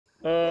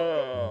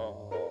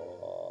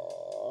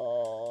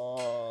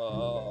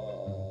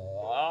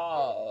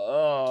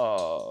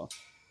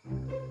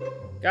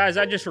Guys,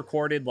 I just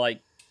recorded like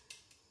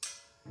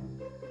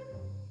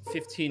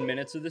 15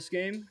 minutes of this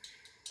game.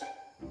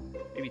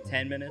 Maybe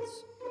 10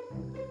 minutes.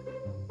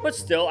 But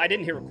still, I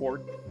didn't hit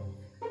record.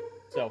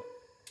 So,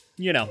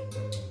 you know,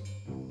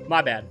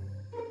 my bad.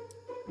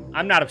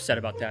 I'm not upset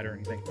about that or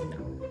anything.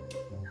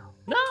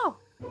 No.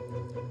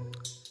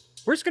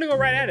 We're just going to go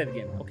right at it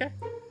again, okay?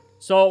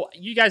 So,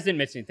 you guys didn't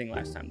miss anything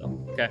last time,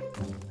 though, okay?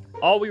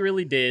 All we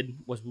really did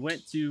was we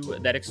went to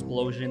that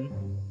explosion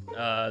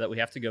that we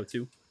have to go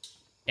to.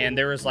 And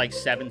there was like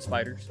 7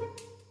 spiders.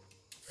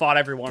 Fought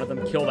every one of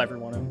them. Killed every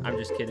one of them. I'm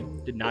just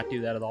kidding. Did not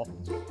do that at all.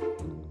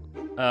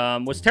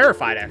 Was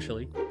terrified,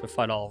 actually, to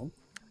fight all of them.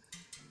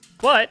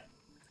 But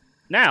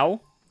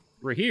now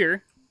we're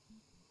here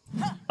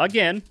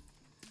again.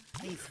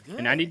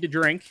 And I need to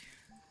drink.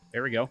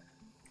 There we go.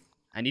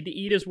 I need to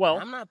eat as well.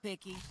 I'm not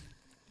picky.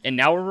 And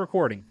now we're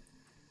recording.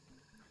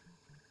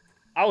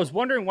 I was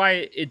wondering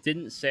why it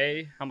didn't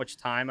say how much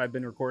time I've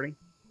been recording.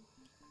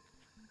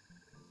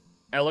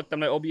 I looked on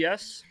my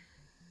OBS.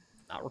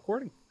 Not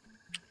recording.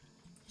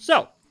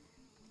 So,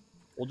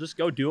 we'll just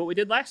go do what we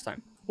did last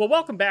time. Well,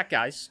 welcome back,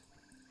 guys.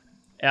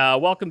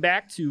 Welcome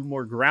back to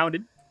more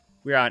Grounded.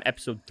 We're on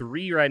episode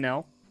 3 right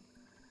now.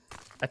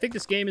 I think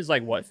this game is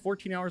like, what,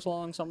 14 hours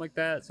long, something like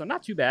that. So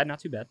not too bad, not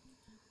too bad.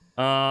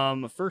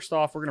 First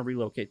off, we're going to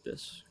relocate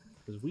this.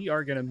 Because we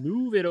are going to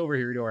move it over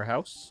here to our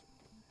house.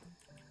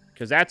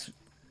 Because that's...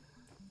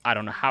 I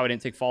don't know how I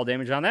didn't take fall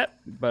damage on that.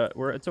 But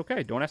it's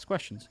okay. Don't ask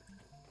questions.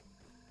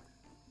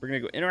 We're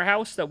going to go in our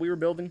house that we were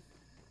building.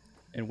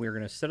 And we're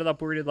going to set it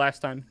up where we did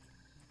last time.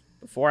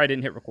 Before I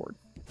didn't hit record.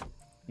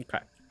 Okay.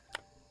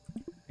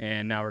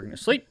 And now we're going to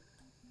sleep.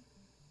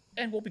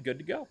 And we'll be good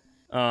to go.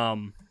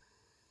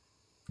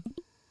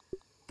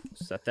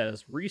 Set that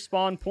as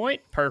respawn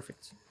point.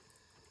 Perfect.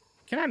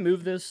 Can I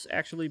move this,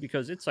 actually?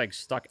 Because it's, like,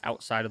 stuck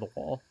outside of the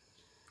wall.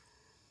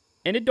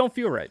 And it don't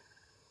feel right.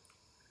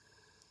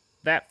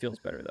 That feels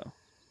better,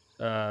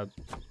 though.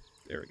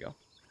 There we go.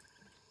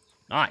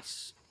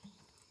 Nice.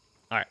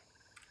 Alright.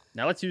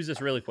 Now let's use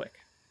this really quick.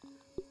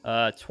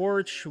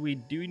 Torch. We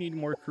do need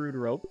more crude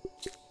rope.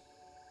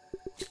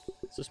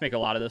 Let's just make a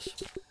lot of this.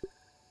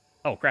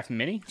 Oh, crafting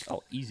mini?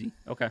 Oh, easy.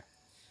 Okay.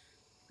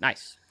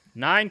 Nice.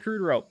 9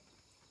 crude rope.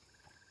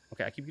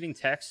 Okay, I keep getting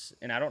texts,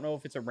 and I don't know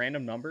if it's a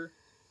random number.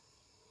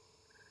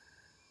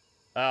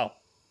 Oh.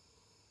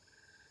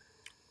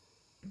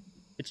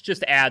 It's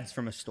just ads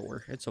from a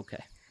store. It's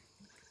okay.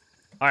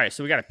 Alright,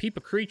 so we gotta peep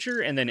a creature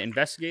and then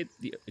investigate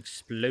the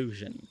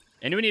explosion.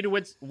 And we need a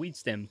weed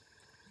stem.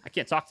 I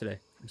can't talk today.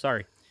 I'm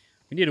sorry.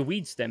 We need a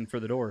weed stem for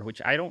the door,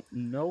 which I don't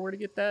know where to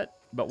get that,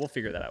 but we'll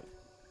figure that out.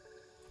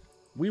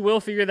 We will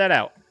figure that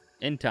out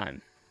in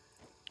time.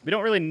 We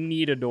don't really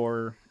need a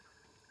door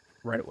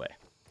right away.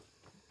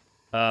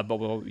 But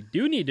what we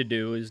do need to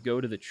do is go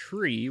to the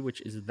tree,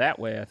 which is that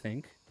way, I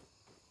think.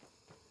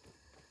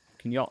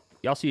 Can y'all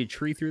see a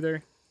tree through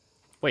there?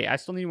 Wait, I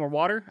still need more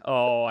water?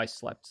 Oh, I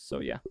slept,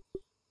 so yeah.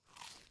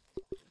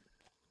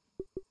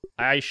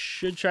 I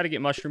should try to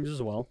get mushrooms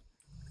as well.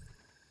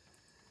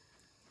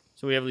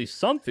 So we have at least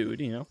some food,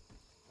 you know.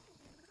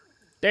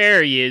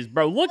 There he is,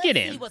 bro. Look at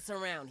him. See what's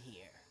around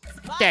here.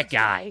 That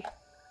guy.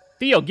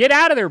 Theo, get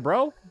out of there,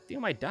 bro. Theo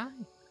might die.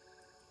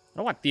 I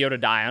don't want Theo to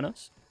die on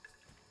us.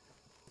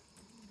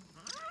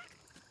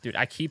 Dude,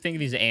 I keep thinking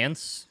these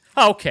ants.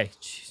 Oh, okay.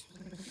 Jeez.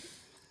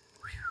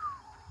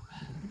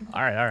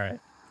 All right.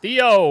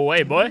 Theo,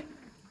 hey, boy.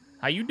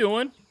 How you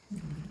doing?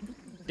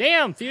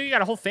 Damn, Theo, you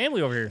got a whole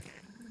family over here.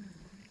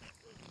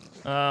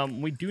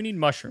 We do need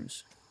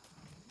mushrooms.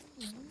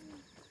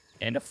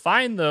 And to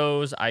find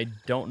those, I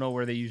don't know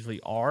where they usually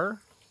are.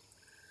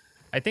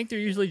 I think they're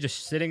usually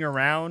just sitting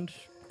around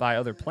by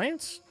other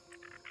plants.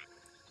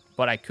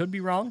 But I could be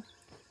wrong.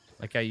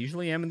 Like I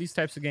usually am in these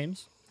types of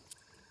games.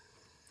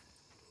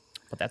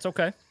 But that's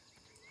okay.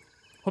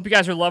 Hope you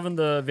guys are loving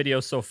the video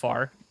so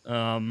far.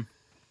 I'm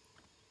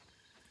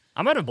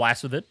having a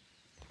blast with it.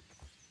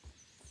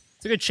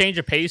 It's a good change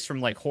of pace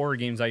from like horror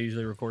games I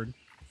usually record.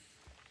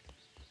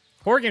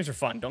 Horror games are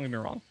fun, don't get me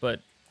wrong.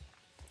 But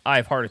I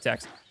have heart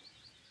attacks.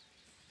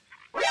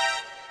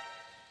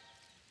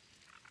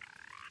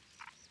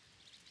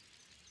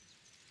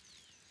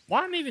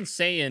 Why am I even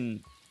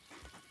saying,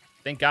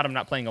 thank God I'm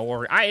not playing a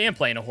horror... I am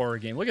playing a horror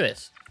game. Look at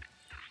this.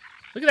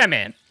 Look at that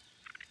man.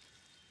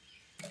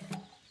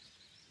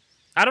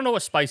 I don't know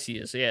what spicy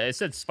is. Yeah, it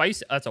said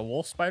spice. That's a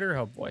wolf spider?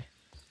 Oh, boy.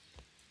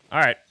 All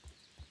right.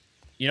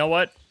 You know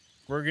what?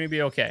 We're going to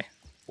be okay.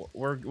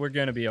 We're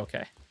going to be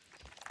okay.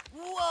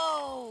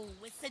 Whoa,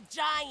 it's a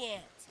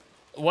giant.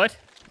 What?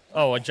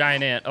 Oh, a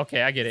giant ant.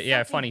 Okay, I get it.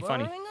 Yeah, funny.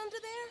 Under there?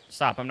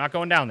 Stop. I'm not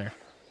going down there.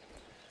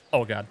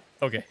 Oh, God.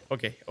 Okay.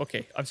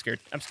 I'm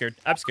scared.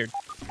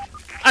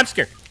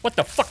 What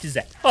the fuck is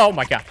that? Oh,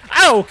 my God.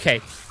 Oh,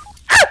 okay.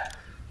 Ah!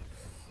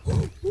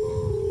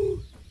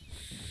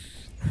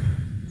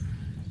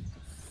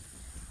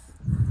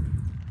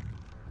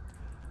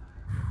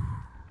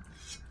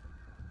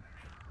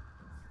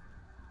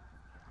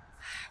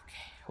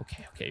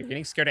 Okay. You're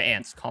getting scared of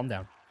ants. Calm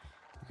down.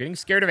 You're getting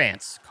scared of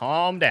ants.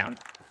 Calm down.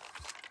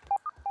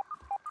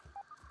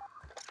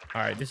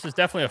 All right, this is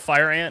definitely a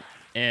fire ant,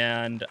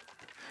 and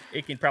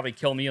it can probably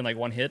kill me in like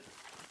one hit.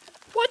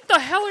 What the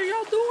hell are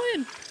y'all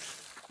doing?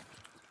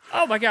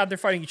 Oh my god, they're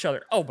fighting each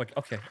other. Oh my,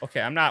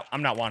 okay. I'm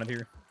not wanted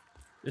here.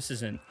 This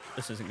isn't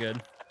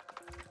good.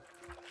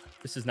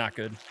 This is not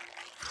good.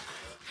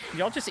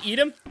 Y'all just eat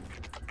him?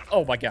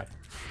 Oh my god.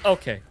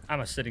 Okay, I'm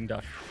a sitting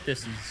duck.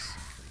 This is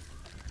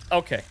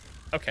okay.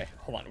 Okay,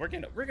 hold on. We're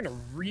gonna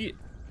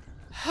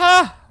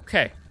ha.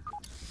 Okay.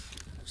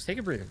 Just take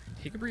a breather.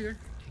 Take a breather.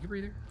 Take a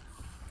breather.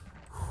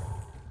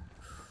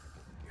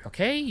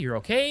 Okay, you're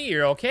okay.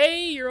 You're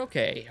okay. You're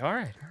okay. All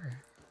right. All right.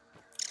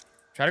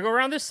 Try to go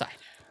around this side.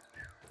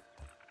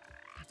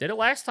 Did it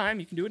last time.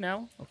 You can do it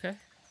now. Okay.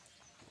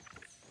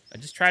 I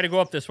just tried to go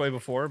up this way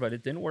before, but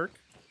it didn't work.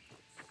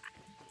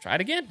 Try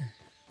it again.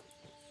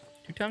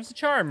 2 times the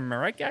charm. Am I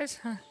right, guys?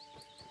 Huh.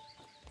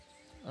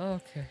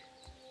 Okay.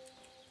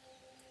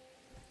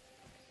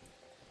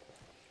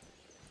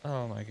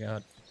 Oh, my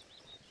God.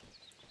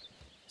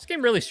 This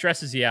game really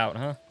stresses you out,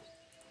 huh?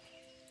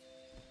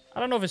 I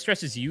don't know if it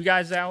stresses you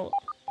guys out,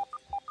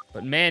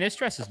 but, man, it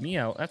stresses me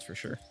out. That's for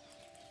sure.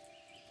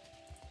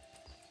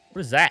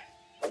 What is that?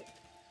 I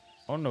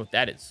don't know what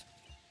that is.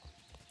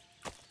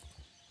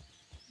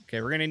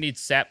 Okay, we're going to need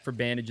sap for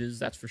bandages.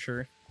 That's for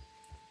sure.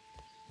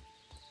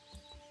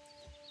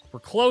 We're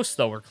close,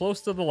 though. We're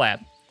close to the lab.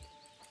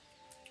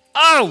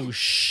 Oh,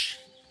 shh.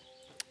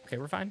 Okay,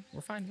 we're fine.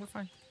 We're fine. We're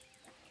fine.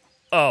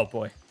 Oh,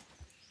 boy.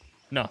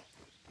 No.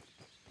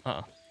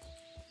 Uh-uh.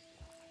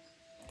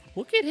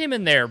 Look at him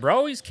in there,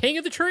 bro. He's king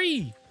of the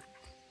tree.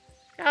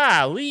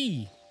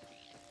 Golly.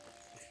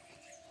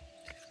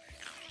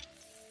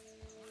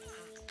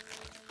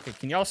 Okay,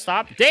 can y'all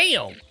stop?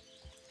 Damn.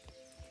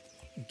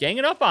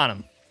 Ganging up on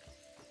him.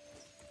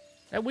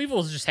 That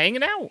Weevil's just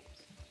hanging out.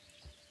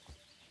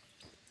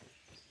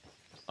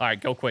 All right,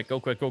 go quick.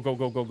 Go quick. Go, go,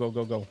 go, go, go,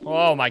 go, go.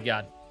 Oh, my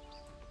God.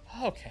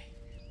 Okay.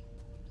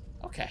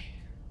 Okay.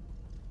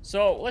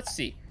 So, let's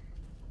see.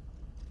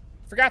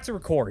 Forgot to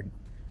record.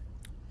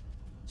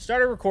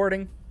 Started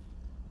recording.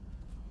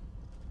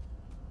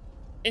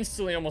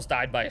 Instantly almost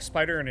died by a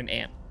spider and an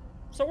ant.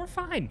 So we're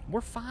fine.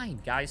 We're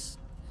fine, guys.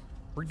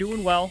 We're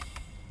doing well.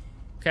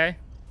 Okay.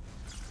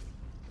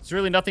 There's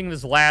really nothing in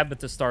this lab at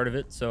the start of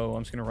it, so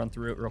I'm just going to run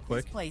through it real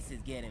quick. This place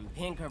is getting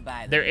pinker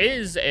by the There minute.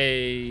 is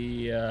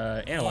a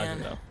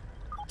analyzer, though.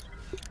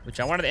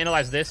 Which I wanted to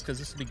analyze this, because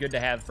this would be good to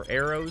have for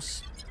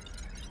arrows.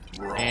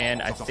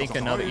 And I think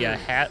another,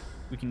 hat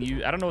we can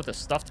use. I don't know what the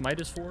stuffed mite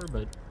is for,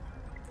 but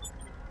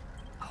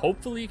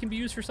hopefully it can be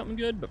used for something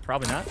good, but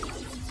probably not.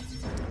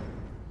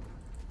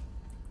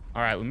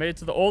 All right, we made it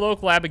to the old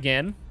oak lab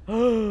again.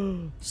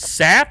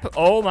 Sap?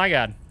 Oh my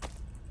God.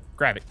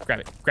 Grab it, grab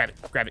it, grab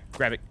it, grab it,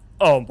 grab it.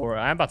 Oh boy,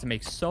 I'm about to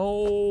make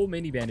so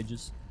many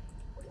bandages.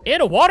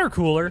 And a water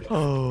cooler.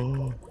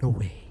 Oh, no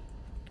way.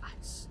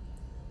 Guys,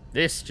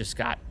 this just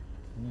got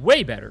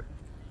way better.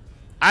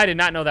 I did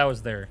not know that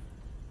was there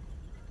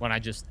when I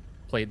just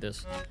played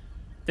this.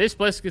 This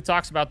basically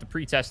talks about the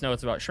pre-test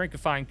notes about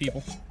shrinkifying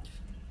people.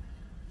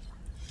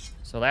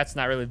 So that's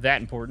not really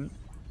that important.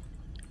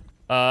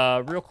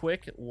 Real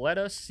quick, let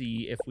us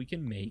see if we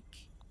can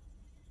make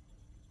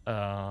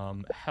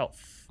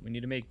health. We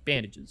need to make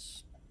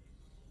bandages.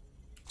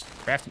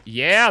 Craft.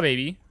 Yeah,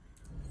 baby.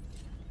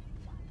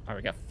 All right,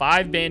 we got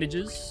 5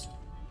 bandages.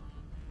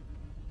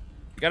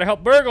 We gotta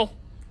help Burgle.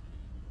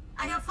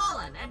 I have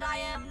fallen, and I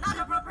am not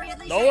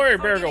appropriately. Don't worry,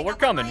 Burgle. We're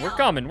coming. We're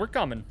coming. We're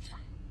coming.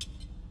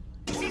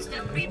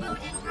 System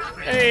reboot in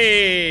progress.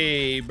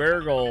 Hey,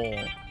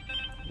 Burgle.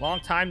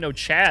 Long time no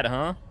chat,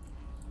 huh?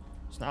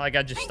 It's not like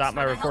I just stopped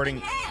my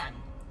recording.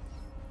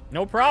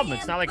 No problem.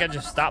 It's not like I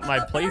just stopped my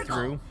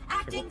playthrough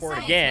to record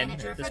again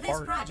at this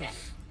part.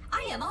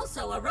 I am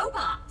also a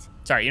robot.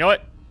 Sorry, you know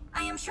what?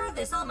 I am sure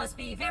this all must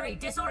be very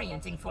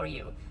disorienting for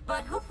you,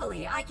 but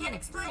hopefully I can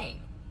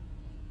explain.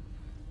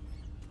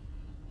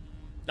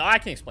 No, I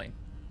can explain.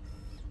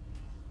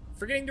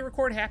 Forgetting to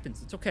record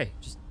happens. It's okay.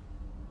 Just,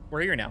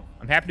 we're here now.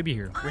 I'm happy to be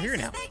here. We're here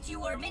now. I suspect you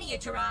were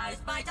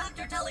miniaturized by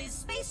Dr. Tully's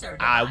spacer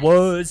device. I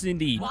was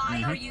indeed.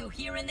 Why are you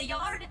here in the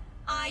yard?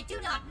 I do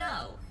not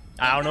know.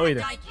 I don't know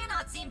either. I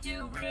cannot seem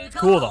to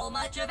recall Cool, though.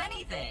 much of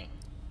anything.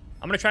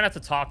 I'm going to try not to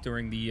talk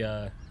during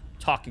the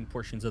talking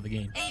portions of the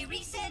game. A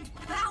recent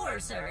power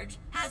surge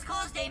has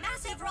caused a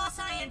massive raw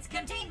science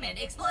containment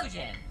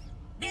explosion.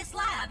 This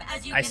lab,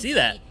 as you can see,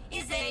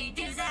 is a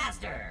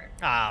disaster.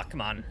 Ah, come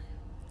on.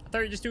 I thought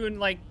you were just doing,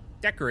 like,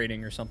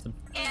 decorating or something.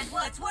 And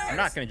what's worse, I'm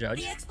not going to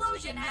judge. The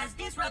explosion has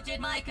disrupted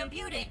my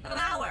computing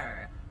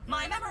power.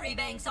 My memory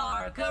banks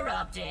are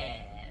corrupted.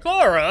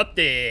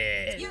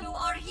 Corrupted! You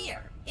are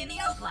here, in the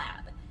Oak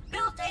Lab,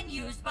 built and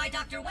used by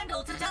Dr.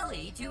 Wendell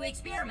Tully to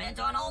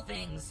experiment on all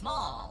things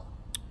small.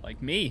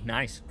 Like me.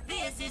 Nice.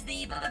 This is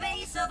the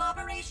base of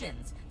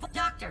operations.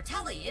 Dr.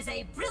 Tully is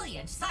a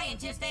brilliant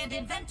scientist and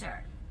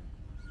inventor.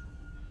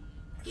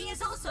 He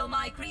is also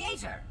my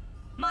creator.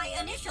 My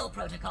initial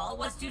protocol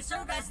was to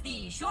serve as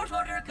the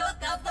short-order cook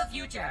of the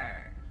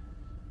future.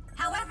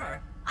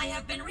 However, I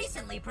have been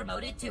recently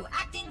promoted to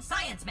acting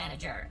science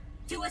manager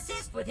to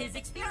assist with his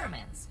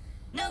experiments.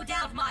 No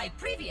doubt my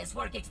previous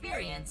work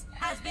experience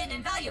has been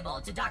invaluable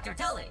to Dr.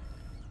 Tully.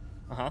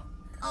 Uh-huh.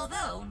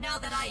 Although, now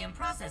that I am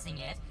processing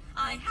it,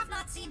 I have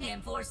not seen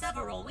him for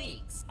several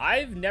weeks.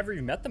 I've never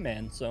even met the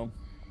man, so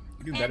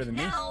you're doing better than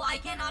me. Now I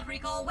cannot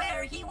recall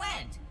where he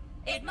went.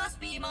 It must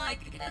be my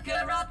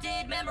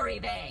corrupted memory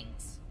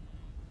banks.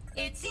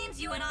 It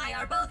seems you and I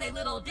are both a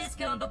little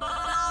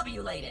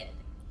discombobulated.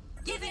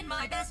 Given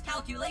my best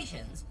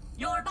calculations,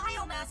 your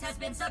biomass has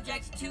been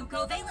subject to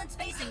covalent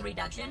spacing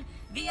reduction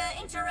via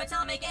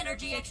interatomic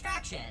energy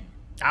extraction.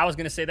 I was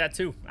gonna say that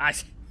too.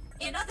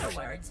 In other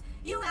words,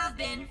 you have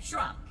been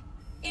shrunk.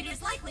 It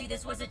is likely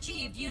this was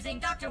achieved using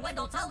Dr.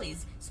 Wendell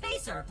Tully's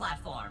spacer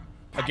platform.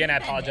 Again, I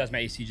apologize. My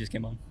AC just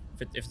came on.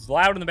 If it's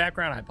loud in the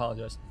background, I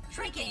apologize.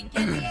 Shrinking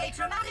can be a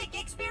traumatic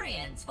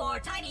experience for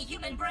tiny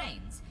human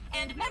brains,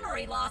 and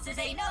memory loss is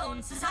a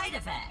known side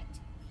effect.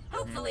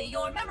 Hopefully,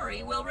 your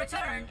memory will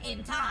return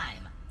in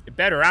time. It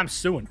better. I'm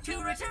suing. To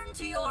return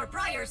to your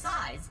prior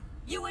size,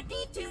 you would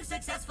need to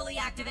successfully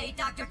activate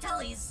Dr.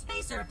 Tully's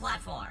spacer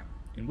platform.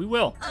 And we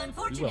will.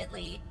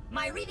 Unfortunately,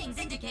 my readings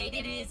indicate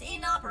it is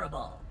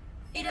inoperable.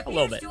 It A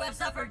little appears bit. to have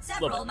suffered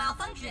several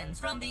malfunctions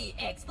from the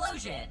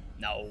explosion.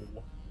 No.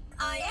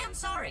 I am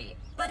sorry,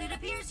 but it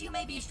appears you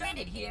may be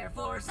stranded here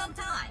for some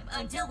time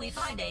until we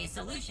find a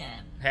solution.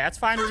 Hey, that's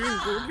fine.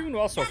 We're doing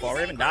well so far.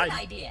 We haven't died.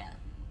 Idea.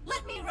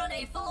 Let me run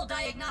a full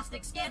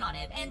diagnostic scan on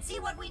it and see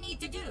what we need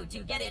to do to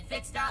get it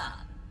fixed up.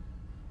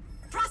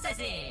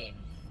 Processing.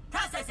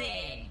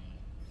 Processing.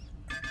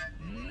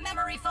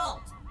 Memory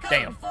fault. Code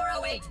Damn.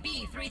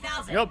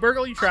 408B3000. Yo,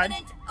 Burgle, you tried.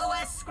 Permanent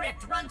OS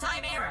script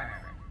runtime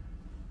error.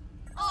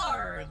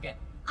 Arg.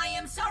 I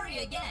am sorry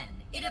again.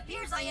 It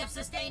appears I have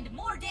sustained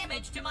more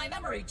damage to my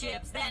memory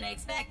chips than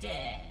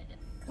expected.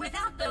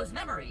 Without those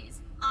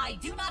memories, I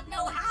do not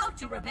know how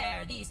to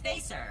repair the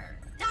spacer.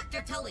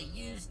 Dr. Tully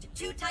used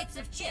 2 types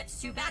of chips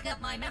to back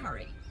up my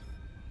memory.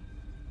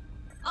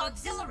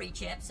 Auxiliary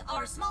chips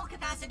are small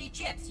capacity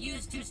chips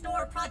used to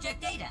store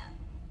project data.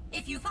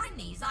 If you find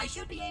these, I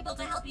should be able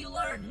to help you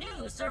learn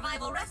new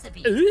survival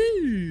recipes.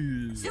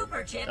 Ooh.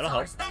 Super chips That'll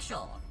are help.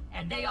 special,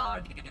 and they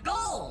are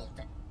gold.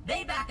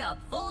 They back up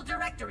full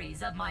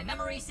directories of my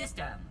memory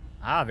system.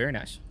 Ah, very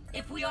nice.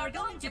 If we are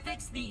going to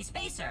fix the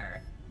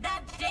spacer,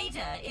 that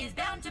data is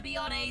bound to be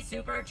on a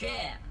super chip.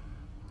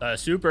 A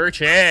super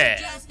chip.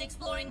 Suggest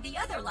exploring the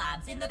other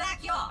labs in the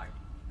backyard.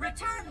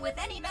 Return with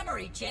any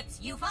memory chips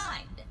you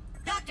find.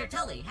 Dr.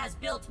 Tully has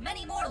built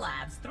many more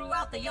labs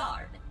throughout the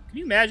yard. Can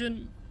you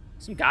imagine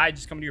some guy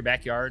just coming to your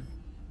backyard?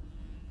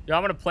 Yo,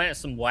 I'm gonna plant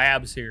some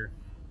labs here.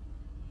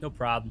 No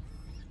problem.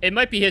 It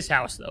might be his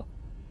house though.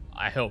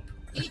 I hope.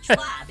 Each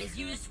lab is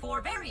used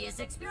for various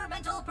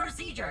experimental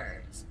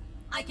procedures.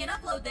 I can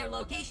upload their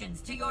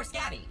locations to your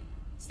Scabby.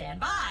 Stand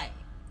by.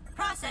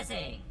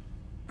 Processing.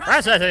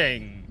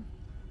 Processing.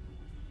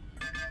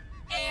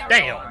 Error.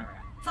 Damn.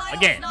 Files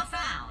Again. not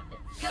found.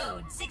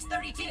 Code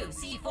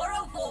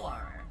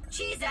 632C404.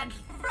 Cheese and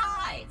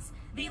fries.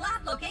 The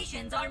lab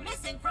locations are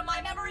missing from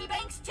my memory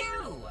banks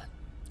too.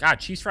 God,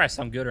 cheese fries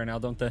sound good right now,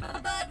 don't they?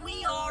 But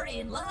we are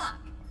in luck.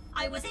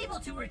 I was able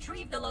to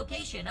retrieve the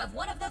location of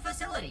one of the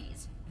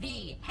facilities,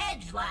 the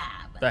Hedge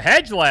Lab. The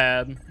Hedge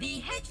Lab. The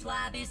Hedge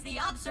Lab is the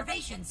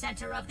observation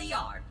center of the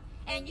yard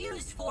and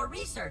used for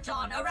research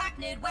on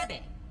arachnid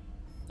webbing.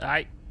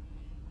 Alright.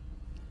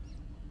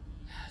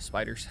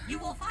 Spiders. You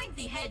will find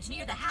the hedge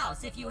near the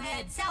house if you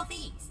head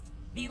southeast.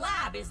 The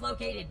lab is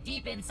located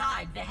deep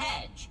inside the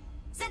hedge.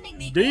 Sending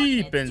the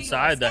Deep coordinates to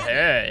inside the your Scabby.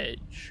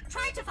 hedge.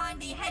 Try to find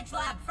the Hedge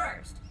Lab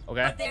first.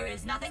 Okay. But there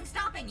is nothing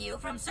stopping you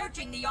from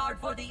searching the yard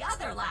for the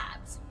other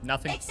labs.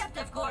 Nothing. Except,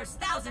 of course,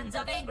 thousands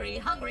of angry,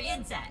 hungry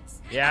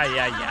insects. Yeah,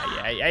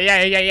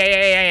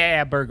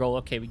 Burgle.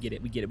 Okay, we get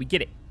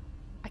it.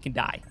 I can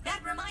die.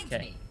 That reminds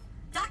Okay. me.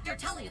 Dr.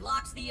 Tully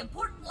locks the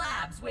important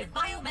labs with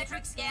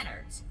biometric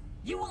scanners.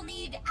 You will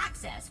need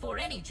access for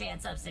any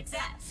chance of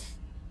success.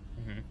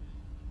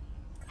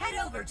 Head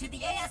over to the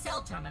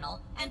ASL terminal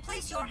and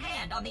place your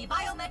hand on the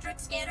biometric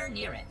scanner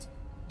near it.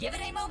 Give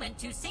it a moment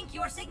to sync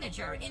your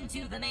signature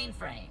into the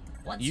mainframe.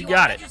 Once You you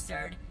got are it.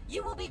 registered,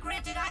 you will be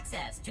granted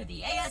access to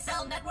the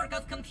ASL network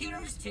of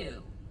computers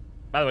too.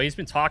 By the way, he's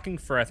been talking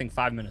for, I think,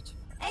 5 minutes.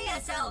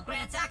 ASL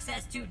grants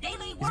access to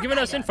daily work giving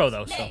us items, info,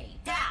 though, so. nay,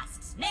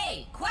 tasks,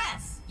 nay,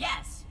 quests.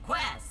 Yes,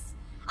 quests.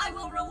 I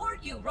will reward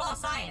you raw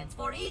science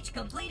for each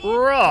completed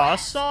Raw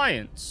quest.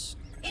 science.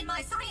 In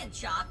my science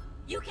shop,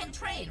 you can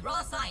trade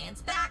raw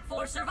science back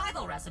for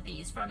survival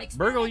recipes from Burgle,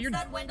 experiments you're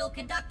that Wendell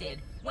conducted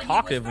when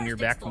talkative he was when you're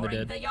first back from the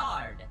exploring dead. the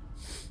yard.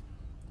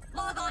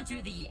 Log on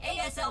to the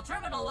ASL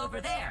terminal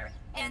over there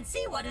and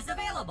see what is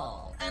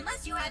available.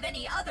 Unless you have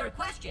any other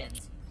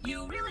questions,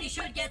 you really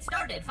should get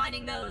started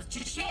finding those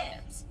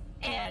chips.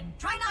 And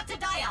try not to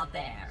die out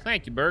there.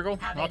 Thank you, Burgle.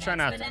 Have I'll an try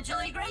not to.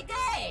 exponentially great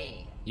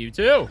day. You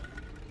too.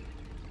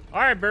 All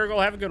right, Burgle,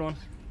 have a good one.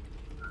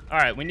 All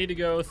right, we need to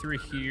go through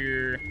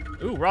here.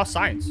 Ooh, raw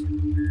science.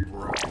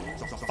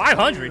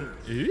 500.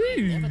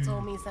 Ooh. Never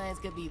told me science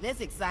could be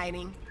this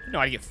exciting. You know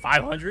how to get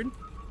 500?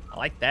 I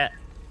like that.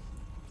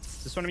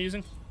 Is this what I'm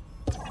using?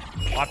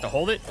 I'll have to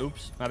hold it?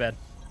 Oops, my bad.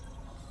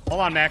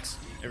 Hold on, Max.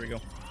 There we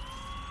go.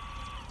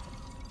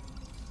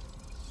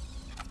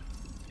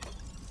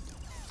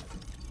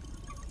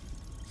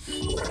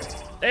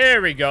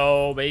 There we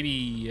go,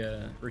 baby.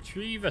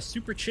 Retrieve a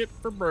super chip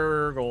for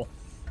Burgle.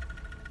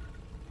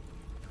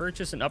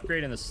 Purchase an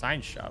upgrade in the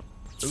sign shop.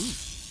 Ooh.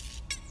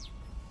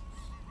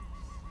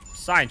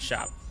 Sign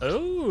shop.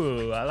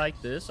 Oh, I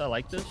like this. I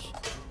like this.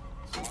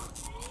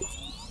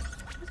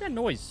 What's that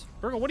noise?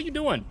 Burgle, what are you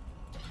doing?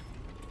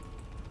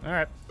 All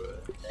right.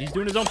 He's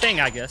doing his own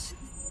thing, I guess.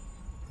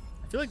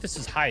 I feel like this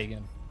is high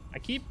again. I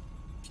keep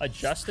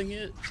adjusting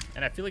it,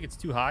 and I feel like it's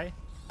too high.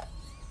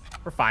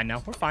 We're fine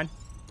now. We're fine.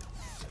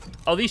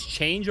 Oh, these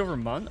change over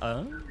month?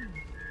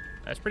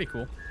 That's pretty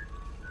cool.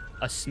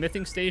 A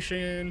smithing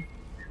station.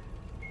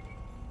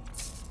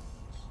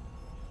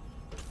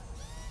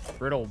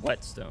 Brittle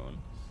whetstone.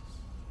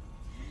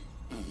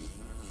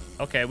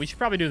 Okay, we should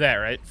probably do that,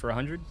 right? For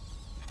 100?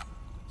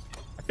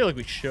 I feel like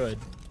we should.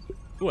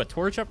 Ooh, a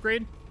torch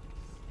upgrade?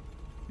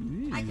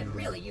 Ooh. I could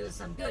really use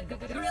some good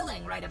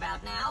grilling right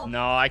about now.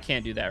 No, I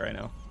can't do that right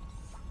now.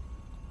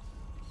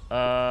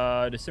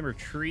 December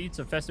treats,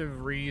 a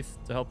festive wreath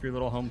to help your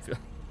little home feel.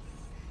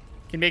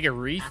 Can make a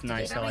wreath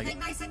nice. I like it.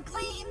 Nice and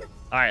clean.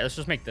 All right, let's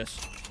just make this.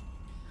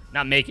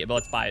 Not make it, but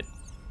let's buy it.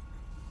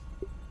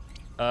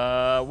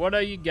 What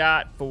do you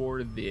got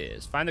for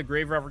this? Find the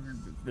grave robbery.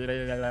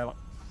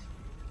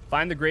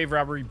 Find the grave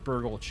robbery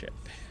burgle chip.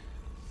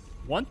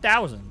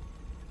 1,000.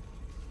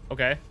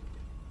 Okay.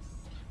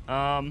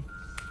 I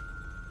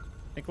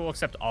think we'll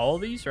accept all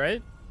of these,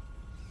 right?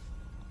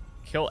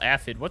 Kill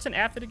aphid. What's an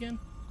aphid again?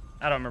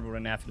 I don't remember what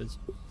an aphid is.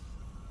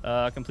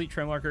 Complete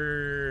trail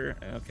marker.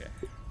 Okay.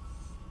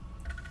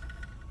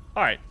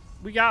 All right,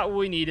 we got what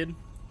we needed.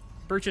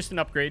 Purchased an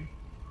upgrade.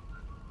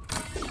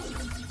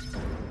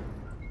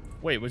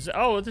 Wait, was it?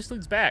 Oh, this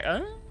leads back.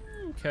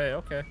 Okay,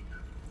 okay.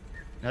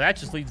 Now that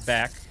just leads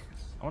back.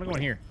 I want to go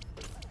in here.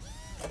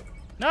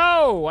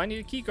 No, I need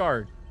a key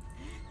card.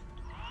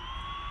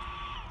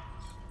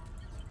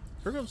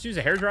 We're going to use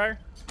a hairdryer.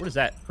 What is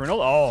that?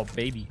 Granola? Oh,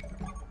 baby.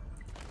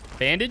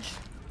 Bandage?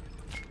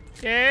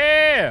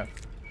 Yeah.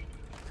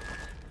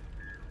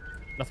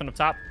 Nothing up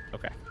top?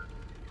 Okay.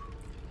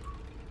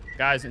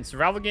 Guys, in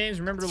survival games,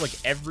 remember to look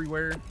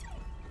everywhere.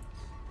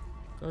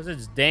 Because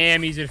it's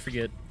damn easy to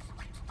forget.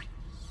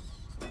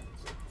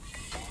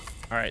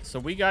 Alright, so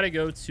we gotta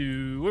go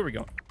to... Where are we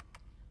going?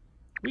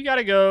 We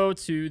gotta go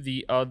to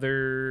the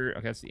other...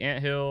 Okay, that's the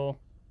anthill.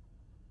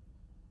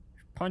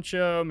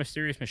 Puncho,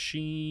 mysterious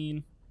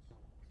machine.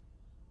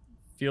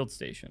 Field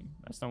station.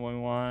 That's not what we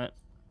want.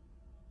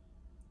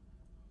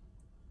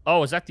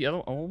 Oh, is that the other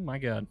one? Oh my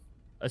god.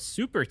 A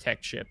super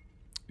tech chip.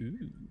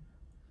 Ooh.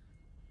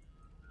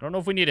 I don't know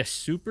if we need a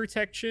super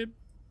tech chip.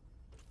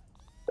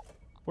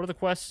 What are the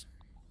quests?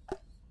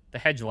 The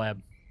hedge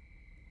lab.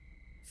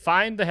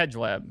 Find the hedge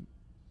lab.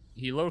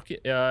 He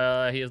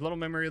has little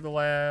memory of the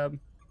lab.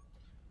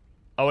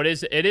 Oh, it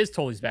is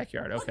Tully's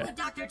backyard. Okay. What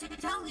would Dr.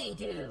 Tully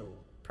do?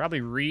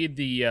 Probably read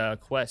the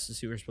quest to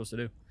see what we're supposed to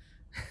do.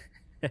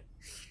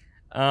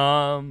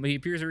 He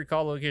appears to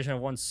recall the location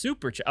of one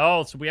super chip.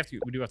 Oh, so we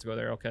do have to go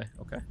there. Okay,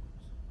 okay.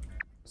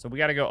 So we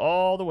got to go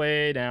all the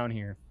way down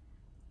here.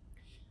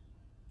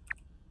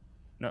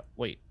 No,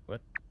 wait,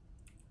 what?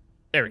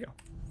 There we go.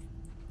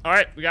 All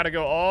right, we got to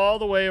go all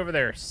the way over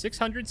there.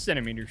 600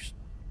 centimeters.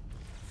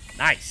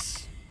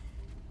 Nice.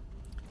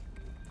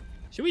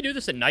 Should we do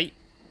this at night?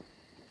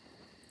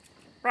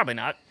 Probably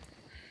not.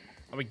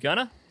 Are we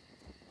gonna?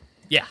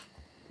 Yeah.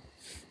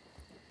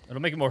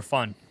 It'll make it more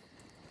fun.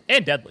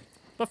 And deadly,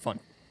 but fun.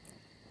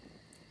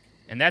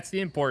 And that's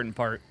the important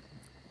part.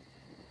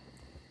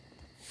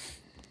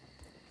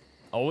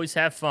 Always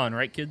have fun,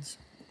 right, kids?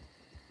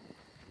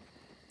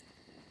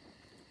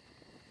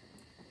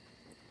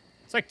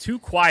 It's like too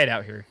quiet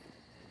out here.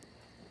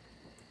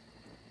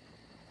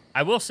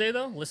 I will say,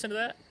 though, listen to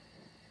that.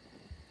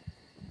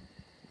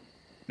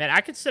 Man,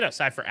 I could sit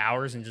outside for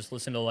hours and just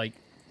listen to, like,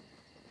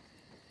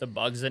 the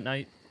bugs at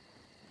night.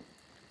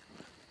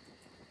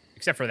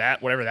 Except for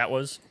that, whatever that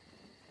was.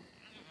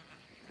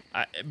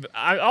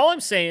 All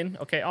I'm saying,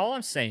 okay, all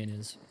I'm saying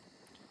is,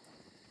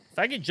 if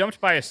I get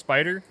jumped by a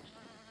spider,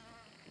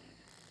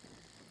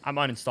 I'm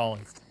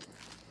uninstalling.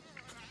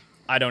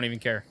 I don't even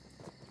care.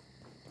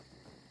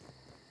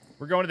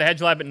 We're going to the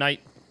hedge lab at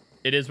night.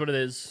 It is what it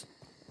is.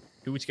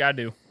 Do what you gotta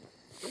do.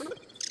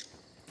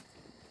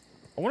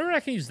 I wonder what I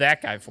can use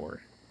that guy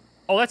for.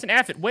 Oh, that's an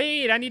aphid.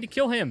 Wait, I need to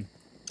kill him.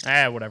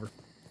 Ah, whatever.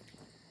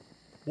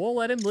 We'll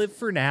let him live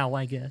for now,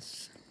 I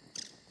guess.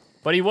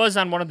 But he was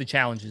on one of the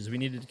challenges. We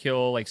needed to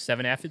kill, like,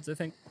 7 aphids, I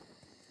think.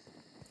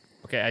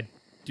 Okay, I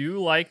do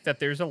like that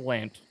there's a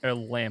lamp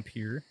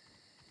here.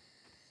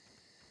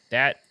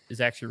 That is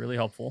actually really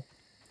helpful.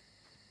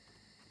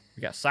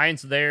 We got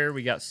science there.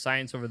 We got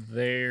science over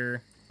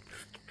there.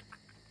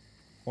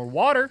 More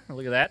water. Oh,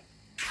 look at that.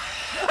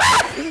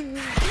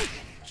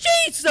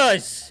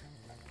 Jesus!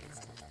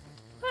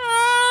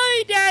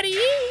 Hi, Daddy!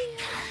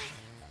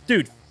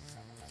 Dude,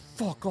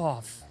 fuck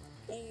off.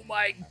 Oh,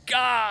 my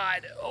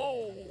God.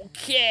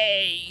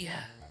 Okay.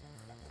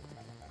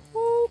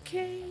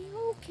 Okay,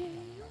 okay,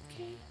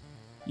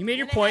 You made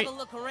your Gonna point. have a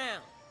look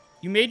around.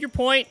 You made your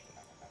point.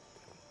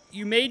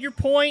 You made your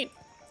point.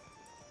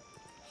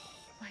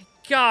 Oh my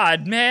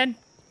God, man.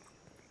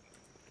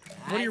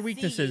 What are your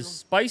weaknesses?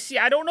 Spicy?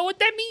 I don't know what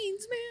that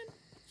means, man.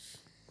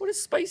 What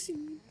does spicy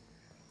mean?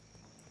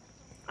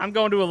 I'm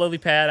going to a lily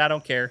pad. I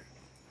don't care.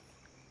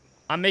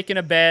 I'm making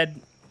a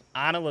bed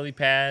on a lily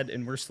pad,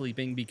 and we're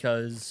sleeping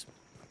because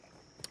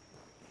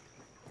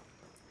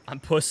I'm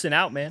pussing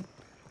out, man.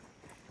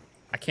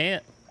 I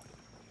can't.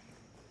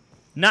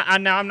 Now,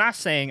 I'm not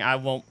saying I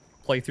won't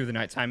play through the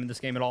nighttime in this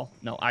game at all.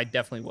 No, I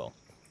definitely will.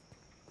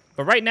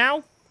 But right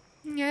now,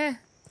 yeah.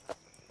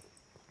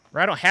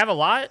 Where I don't have a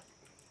lot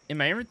in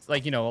my inventory,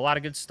 like, you know, a lot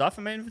of good stuff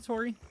in my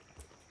inventory.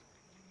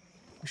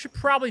 We should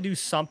probably do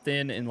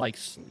something and, like,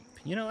 sleep.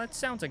 You know, that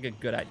sounds like a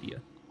good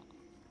idea.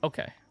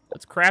 Okay,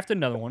 let's craft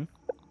another one.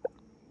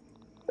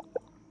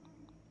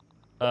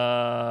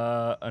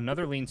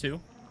 Another lean-to.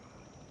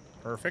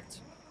 Perfect.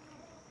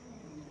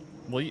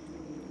 Will you...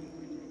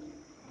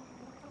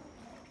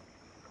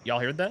 Y'all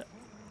hear that?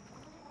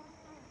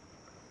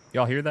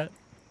 Y'all hear that?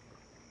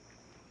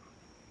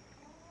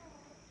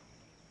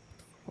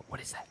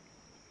 What is that?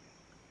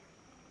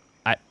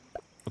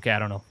 Okay, I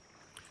don't know.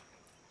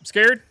 I'm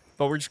scared,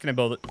 but we're just gonna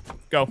build it.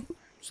 Go.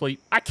 Sleep.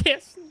 I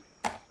can't sleep.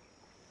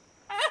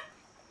 I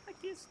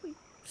can't sleep.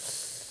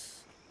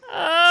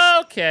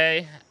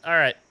 Okay.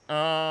 Alright.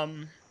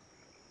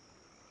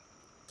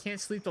 Can't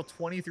sleep till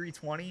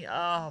 23:20.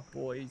 Oh,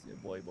 boy.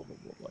 Boy.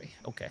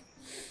 Okay.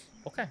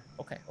 Okay.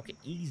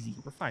 Easy.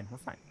 We're fine.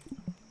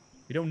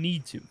 We don't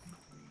need to.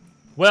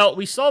 Well,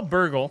 we saw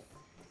Burgle.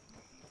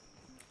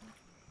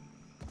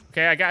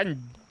 Okay, I got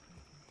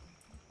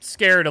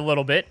scared a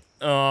little bit.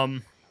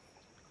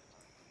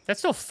 That's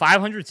still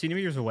 500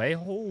 centimeters away.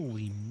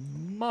 Holy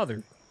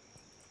mother.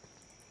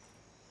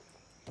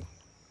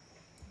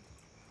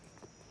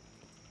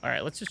 All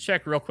right, let's just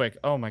check real quick.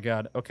 Oh my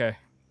God. Okay.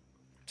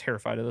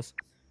 Terrified of this.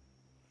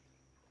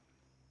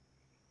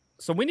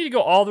 So we need to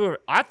go all the way.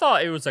 I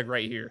thought it was like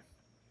right here.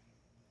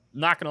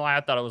 Not gonna lie,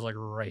 I thought it was like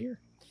right here.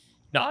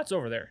 No, it's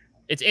over there.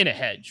 It's in a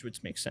hedge,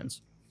 which makes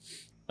sense.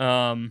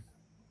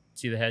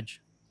 See the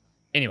hedge?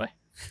 Anyway.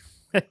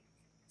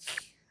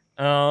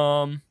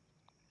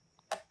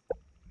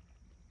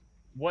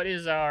 What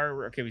is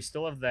our... Okay, we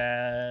still have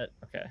that.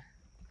 Okay.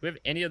 Do we have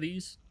any of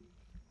these?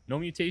 No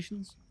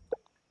mutations?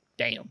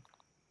 Damn.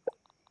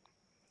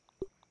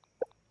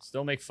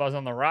 Still make fuzz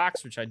on the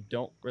rocks, which I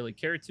don't really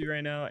care to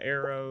right now.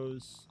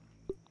 Arrows.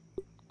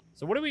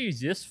 So what do we use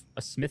this?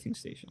 A smithing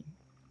station.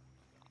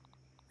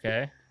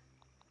 Okay.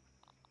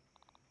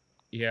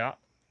 Yeah.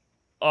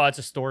 Oh, it's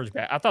a storage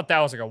bag. I thought that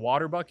was like a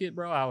water bucket,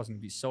 bro. I was going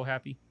to be so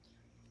happy.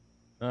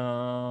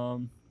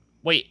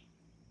 Wait.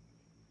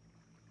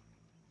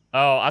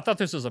 Oh, I thought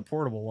this was a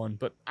portable one.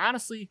 But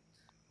honestly,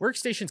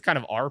 workstations kind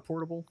of are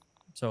portable.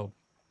 So,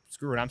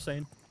 screw what I'm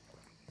saying.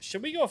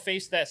 Should we go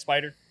face that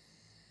spider?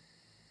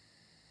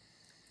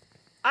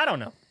 I don't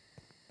know.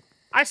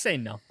 I say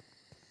no.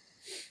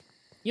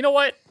 You know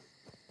what?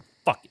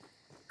 Fuck it.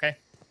 Okay?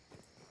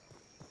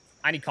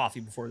 I need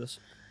coffee before this.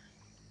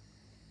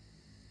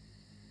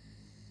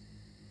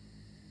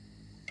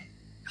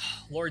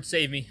 Lord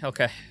save me.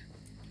 Okay.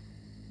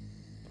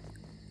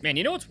 Man,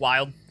 you know what's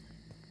wild?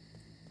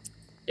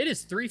 It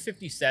is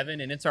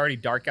 3:57 and it's already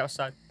dark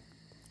outside.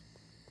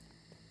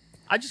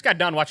 I just got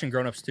done watching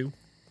Grown Ups 2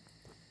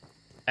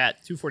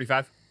 at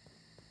 2:45. It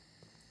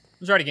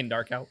was already getting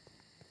dark out.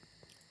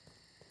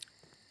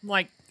 I'm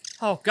like,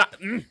 oh, God.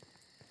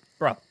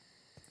 Bro. I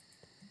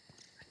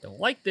don't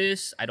like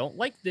this. I don't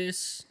like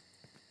this.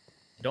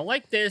 I don't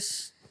like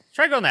this.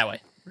 Try going that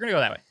way. We're going to go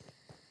that way.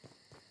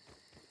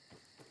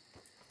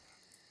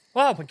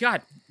 Oh, my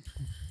God.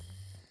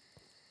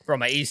 Bro,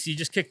 my AC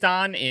just kicked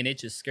on, and it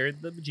just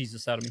scared the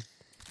bejesus out of me.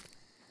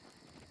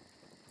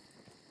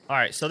 All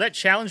right, so that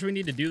challenge we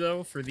need to do,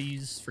 though, for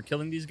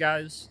killing these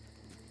guys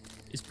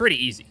is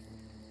pretty easy.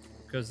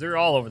 Because they're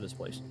all over this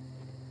place.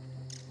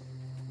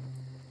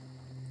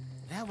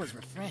 That was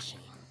refreshing.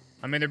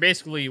 I mean, they're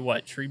basically,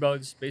 what, tree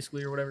bugs,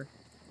 basically, or whatever?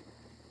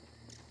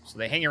 So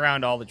they hang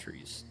around all the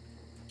trees.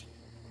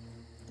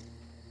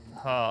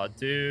 Oh,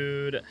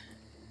 dude.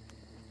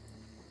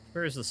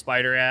 Where's the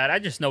spider at? I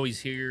just know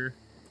he's here.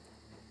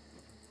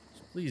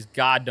 So please,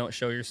 God, don't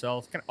show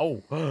yourself.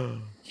 Oh.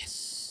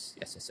 Yes.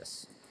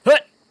 Yes.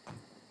 Hut!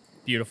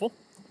 Beautiful.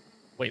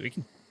 Wait, we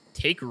can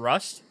take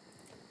rust?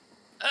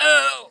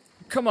 Oh!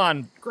 Come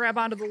on. Grab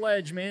onto the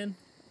ledge, man.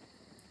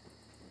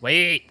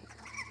 Wait.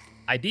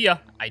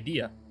 Idea.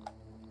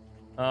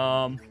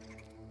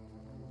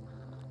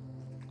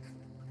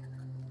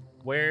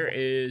 Where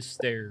is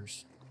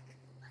stairs?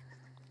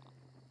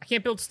 I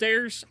can't build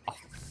stairs? Oh.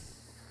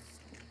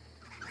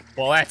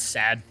 Well, that's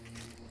sad.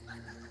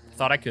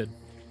 Thought I could.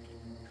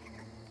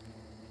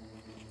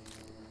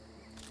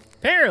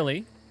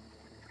 Apparently,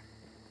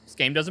 this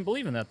game doesn't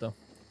believe in that, though.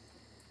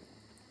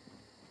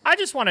 I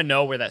just want to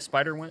know where that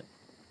spider went.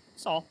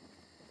 That's all.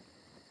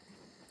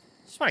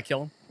 Just want to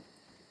kill him.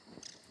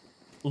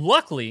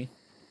 Luckily,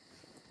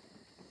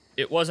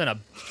 it wasn't a...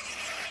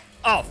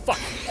 Oh, fuck.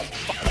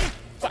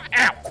 Fuck.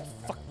 Ow.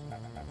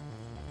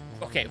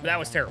 Okay, that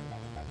was terrible.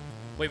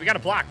 Wait, we got a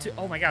block too.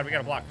 Oh my god, we got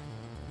a block.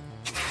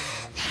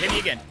 Hit me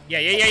again. Yeah.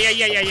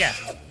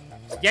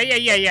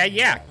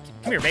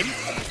 Come here, baby.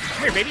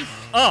 Come here, baby.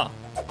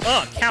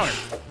 Counter.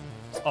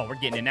 Oh, we're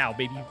getting it now,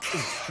 baby. Ooh,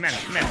 come on.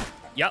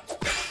 Yup.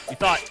 You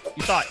thought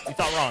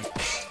wrong.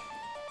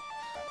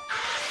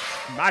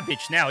 My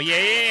bitch now.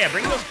 Yeah.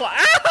 Bring those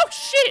blocks. Oh,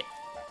 shit.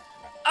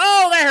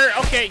 Oh, that hurt.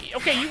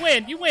 Okay, you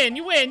win.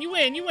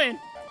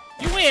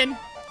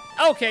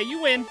 Okay,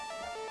 you win.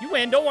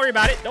 Don't worry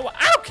about it.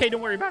 Okay,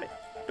 don't worry about it.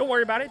 Don't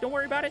worry about it.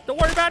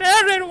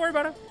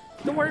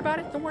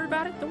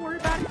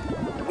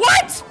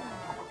 What?